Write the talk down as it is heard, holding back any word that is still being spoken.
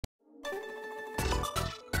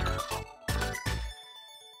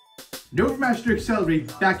Nova Master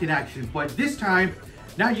Accelerate back in action, but this time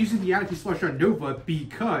not using the Annaki Splattershot Nova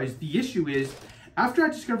because the issue is, after I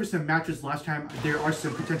discovered some matches last time, there are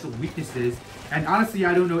some potential weaknesses, and honestly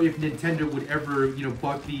I don't know if Nintendo would ever,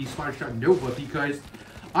 bug the Splattershot Nova because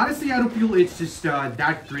honestly I don't feel it's just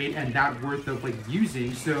that great and that worth of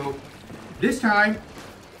using. So this time,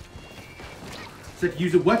 so I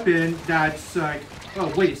use a weapon that's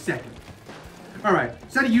oh wait a second. Alright,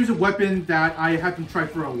 so to use a weapon that I haven't tried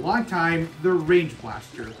for a long time, the Range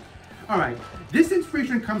Blaster. Alright, this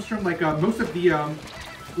inspiration comes from most of the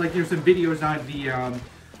some videos on the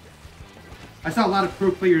I saw a lot of pro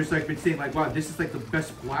players been saying wow, this is the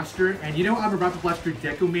best blaster, and I'm a Range Blaster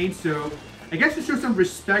Deco main, so I guess to show some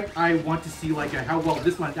respect I want to see how well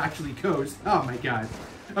this one actually goes. Oh my god.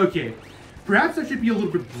 Okay. Perhaps I should be a little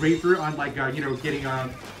bit braver on getting oh,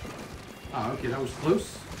 okay, that was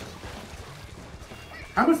close.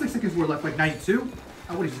 How much seconds were left? 92?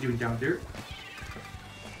 What is he doing down there?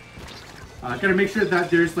 Gotta make sure that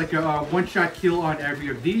there's a one-shot kill on every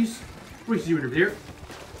of these. What is he doing over there?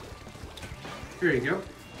 There you go.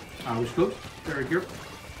 Was close. There we go.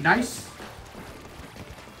 Nice.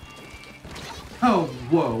 Oh,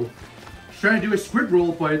 whoa. Trying to do a squid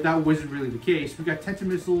roll, but that wasn't really the case. We got Tenta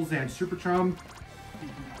Missiles and Super Chum.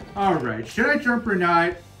 Alright, should I jump or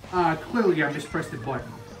not? Clearly I mispressed the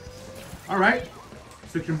button. Alright.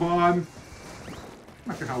 Suction Bomb.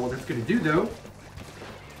 Not sure how well that's going to do, though.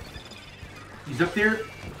 He's up there.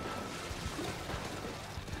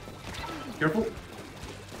 Careful.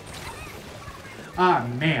 Ah,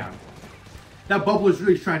 man. That bubble is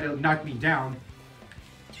really trying to knock me down.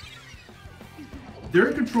 They're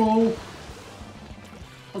in control.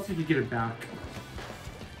 Let's see if we get it back.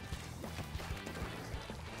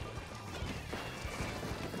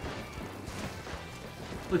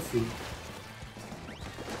 Let's see.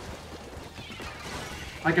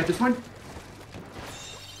 I got this one.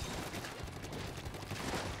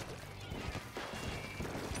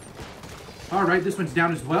 Alright, this one's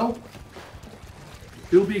down as well.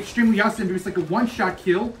 It'll be extremely awesome if it's a one-shot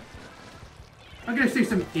kill. I'm gonna save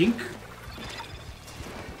some ink.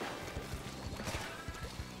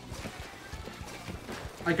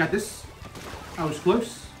 I got this. I was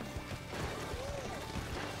close.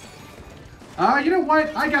 You know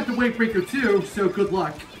what? I got the Wave Breaker too, so good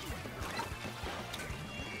luck.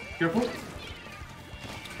 Careful.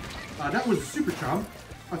 That was a Super Chum.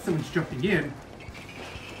 I thought someone's jumping in.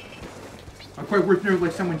 Quite worth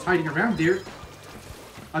noting, someone's hiding around there.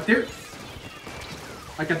 Up there.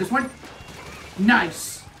 I got this one.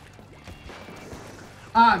 Nice.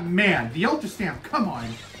 Ah, man. The Ultra Stamp. Come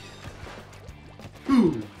on.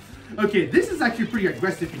 Ooh. Okay, this is actually pretty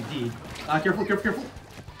aggressive indeed. Careful, careful, careful.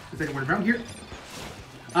 Is anyone around here?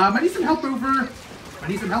 I need some help over. I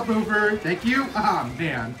need some help over. Thank you. Ah,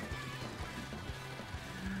 man.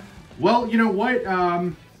 Well, you know what?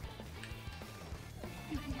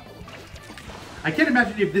 I can't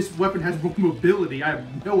imagine if this weapon has mobility. I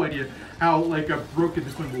have no idea how broken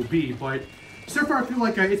this one will be, but so far I feel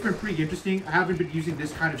it's been pretty interesting. I haven't been using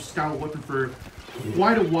this kind of style weapon for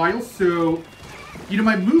quite a while, so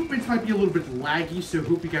my movements might be a little bit laggy, so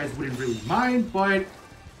hope you guys wouldn't really mind, but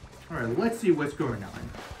alright, let's see what's going on.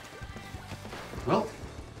 Well,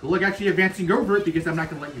 good luck actually advancing over it because I'm not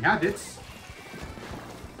gonna let you have it.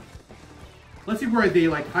 Let's see where are they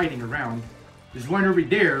hiding around. There's one over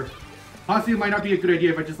there. Honestly, it might not be a good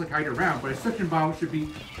idea if I just hide around, but a suction bomb should be...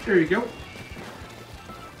 There you go.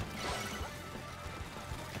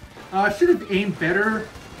 Should have aimed better.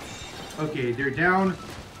 Okay, they're down.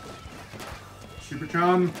 Super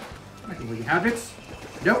Chum. I can let you have it.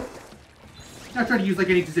 Nope. Not trying to use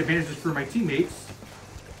any disadvantages for my teammates.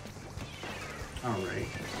 Alright.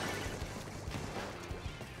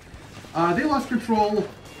 They lost control.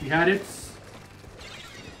 We had it.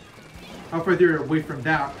 How far they're away from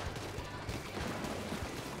that?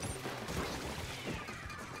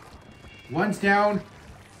 One's down.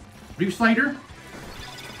 Reef Slider.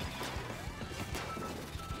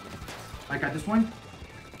 I got this one.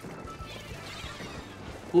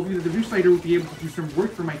 Hopefully the Reef Slider will be able to do some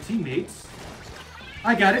work for my teammates.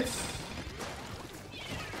 I got it.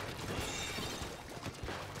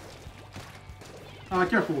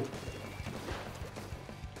 Careful.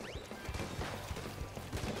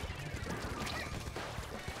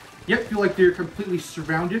 Yep, feel like they're completely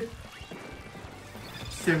surrounded.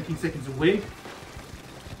 17 seconds away.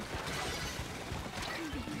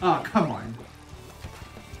 Oh, come on.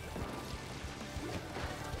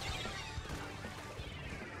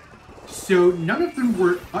 So none of them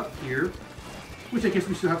were up here, which I guess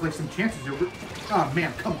we still have some chances over. Oh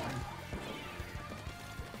man, come on.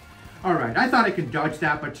 Alright, I thought I could dodge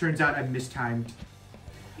that, but turns out I mistimed.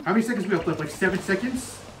 How many seconds we have left? Like 7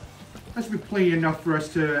 seconds? That should be plenty enough for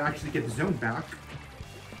us to actually get the zone back.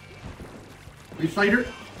 Reach fighter.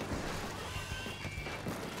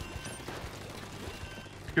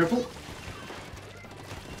 Careful.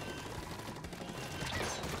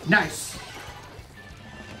 Nice.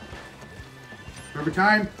 Over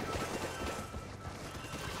time.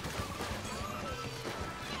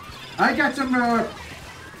 I got some,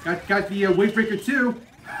 got the wave breaker too.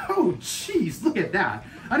 Oh, jeez, look at that.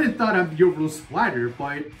 I didn't thought I'd be overall splatter,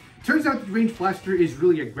 but turns out the Range Blaster is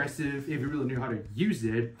really aggressive if you really knew how to use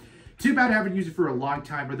it. Too bad I haven't used it for a long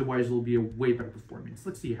time, otherwise it'll be a way better performance.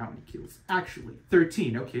 Let's see how many kills. Actually,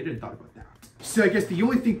 13. Okay, I didn't thought about that. So I guess the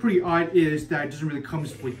only thing pretty odd is that it doesn't really come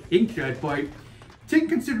with Inkjet, but take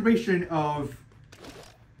consideration of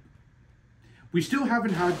we still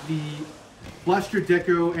haven't had the Blaster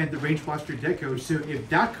Deco and the Range Blaster Deco, so if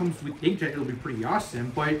that comes with Inkjet, it'll be pretty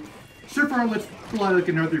awesome. But so far, let's pull out like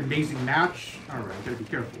another amazing match. Alright, gotta be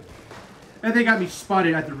careful. And they got me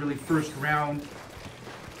spotted at the really first round.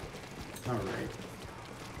 Alright.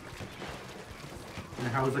 And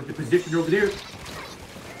how is like the position over there?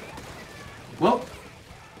 Well,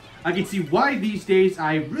 I can see why these days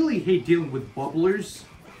I really hate dealing with bubblers.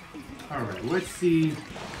 Alright, let's see.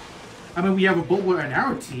 I mean, we have a bubbler on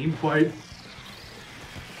our team, but...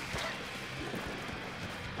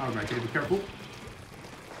 Alright, gotta be careful.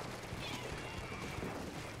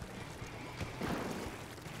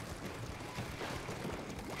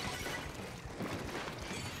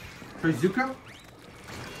 Zuka.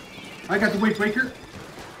 I got the wave breaker.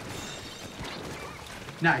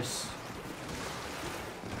 Nice.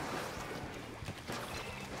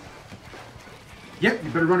 Yep, you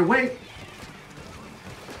better run away.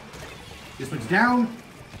 This one's down.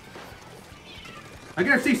 I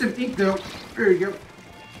gotta save some ink though. There you go.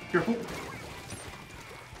 Careful.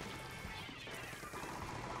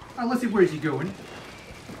 Let's see, where is he going?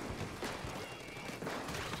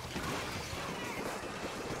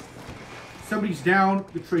 Somebody's down.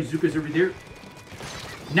 The Trazuka's over there.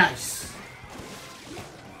 Nice.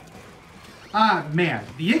 Ah, man.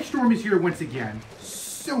 The Ink Storm is here once again.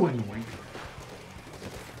 So annoying.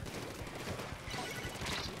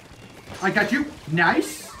 I got you.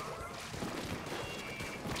 Nice.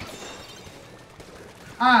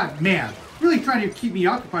 Ah, man. Really trying to keep me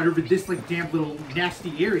occupied over this, like, damn little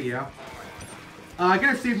nasty area. I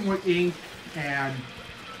gotta save more ink, and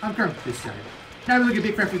I'm coming to this side. Not really a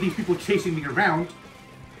big fan for these people chasing me around.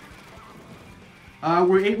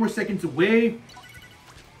 We're 8 more seconds away.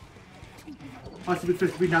 Possibly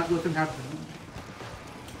supposed to not let them have...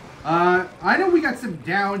 I know we got some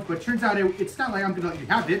downs, but turns out it's not like I'm gonna let you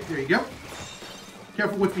have it. There you go.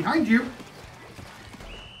 Careful what's behind you.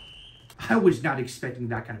 I was not expecting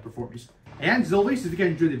that kind of performance. And as always, if you guys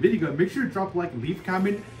enjoyed the video, make sure to drop a like, leave a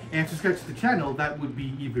comment, and subscribe to the channel. That would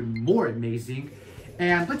be even more amazing.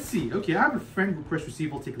 And let's see. Okay, I have a friend request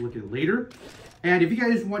received. I'll take a look at it later. And if you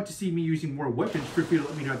guys want to see me using more weapons, feel free to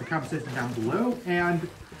let me know in the comment section down below. And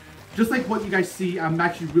just like what you guys see, I'm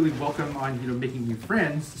actually really welcome on, making new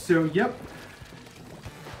friends. So, yep.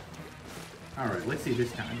 Alright, let's see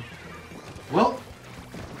this time. Well,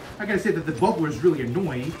 I gotta say that the bubbler is really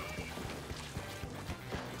annoying.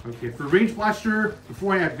 Okay, for Range Blaster,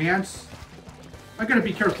 before I advance, I gotta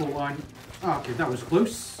be careful on... Oh, okay, that was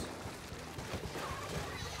close.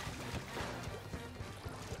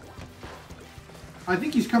 I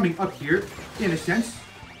think he's coming up here, in a sense.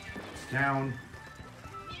 It's down.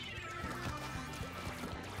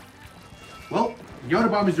 Well, the auto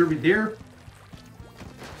bomb is over there.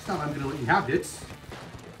 It's not like I'm gonna let you have it.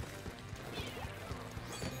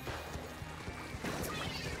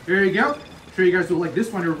 There you go. I'm sure you guys will like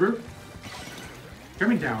this one over.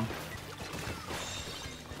 Coming down.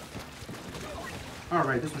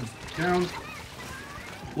 Alright, this one's down.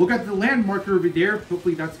 We'll get the land marker over there.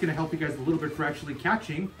 Hopefully that's going to help you guys a little bit for actually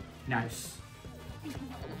catching. Nice.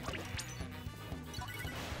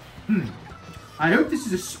 I hope this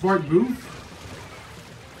is a smart move.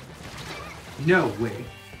 No way.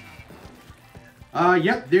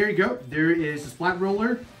 Yep, there you go. There is a splat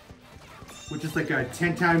roller, which is like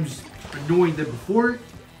 10 times annoying than before.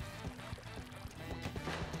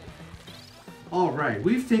 Alright,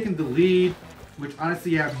 we've taken the lead, which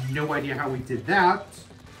honestly I have no idea how we did that.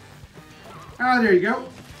 Ah, there you go.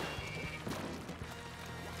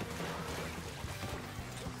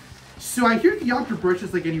 So I hear the Octo Brush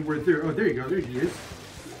is like anywhere there. Oh, there you go. There he is.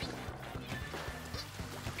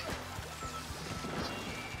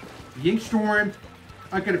 The Ink Storm,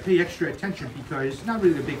 I gotta pay extra attention because not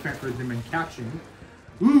really a big fan for them in catching.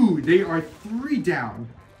 Ooh, they are 3 down.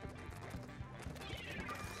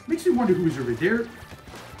 Makes me wonder who is over there.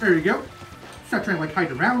 There we go. Start trying to like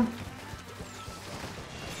hide around.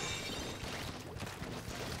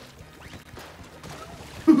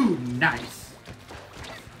 Ooh, nice.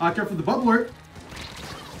 Careful the bubbler.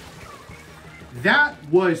 That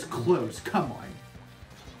was close. Come on.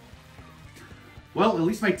 Well, at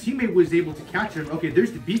least my teammate was able to catch him. Okay,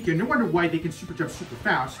 there's the beacon. No wonder why they can super jump super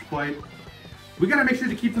fast, but we gotta make sure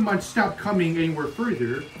to keep them on stop coming anywhere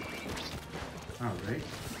further. Alright.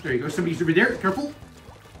 There you go. Somebody's over there. Careful.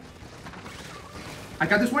 I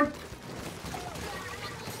got this one.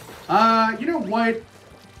 You know what? It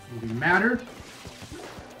doesn't matter.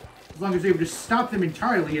 As long as they're able to stop them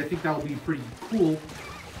entirely, I think that'll be pretty cool.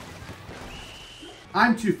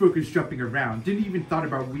 I'm too focused jumping around. Didn't even thought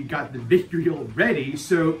about we got the victory already.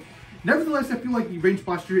 So, nevertheless, I feel like the Range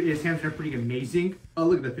Blaster is hands down pretty amazing. Oh,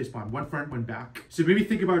 look at that fist bomb. One front, one back. So maybe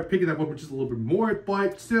think about picking that one just a little bit more,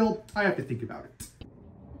 but still, I have to think about it.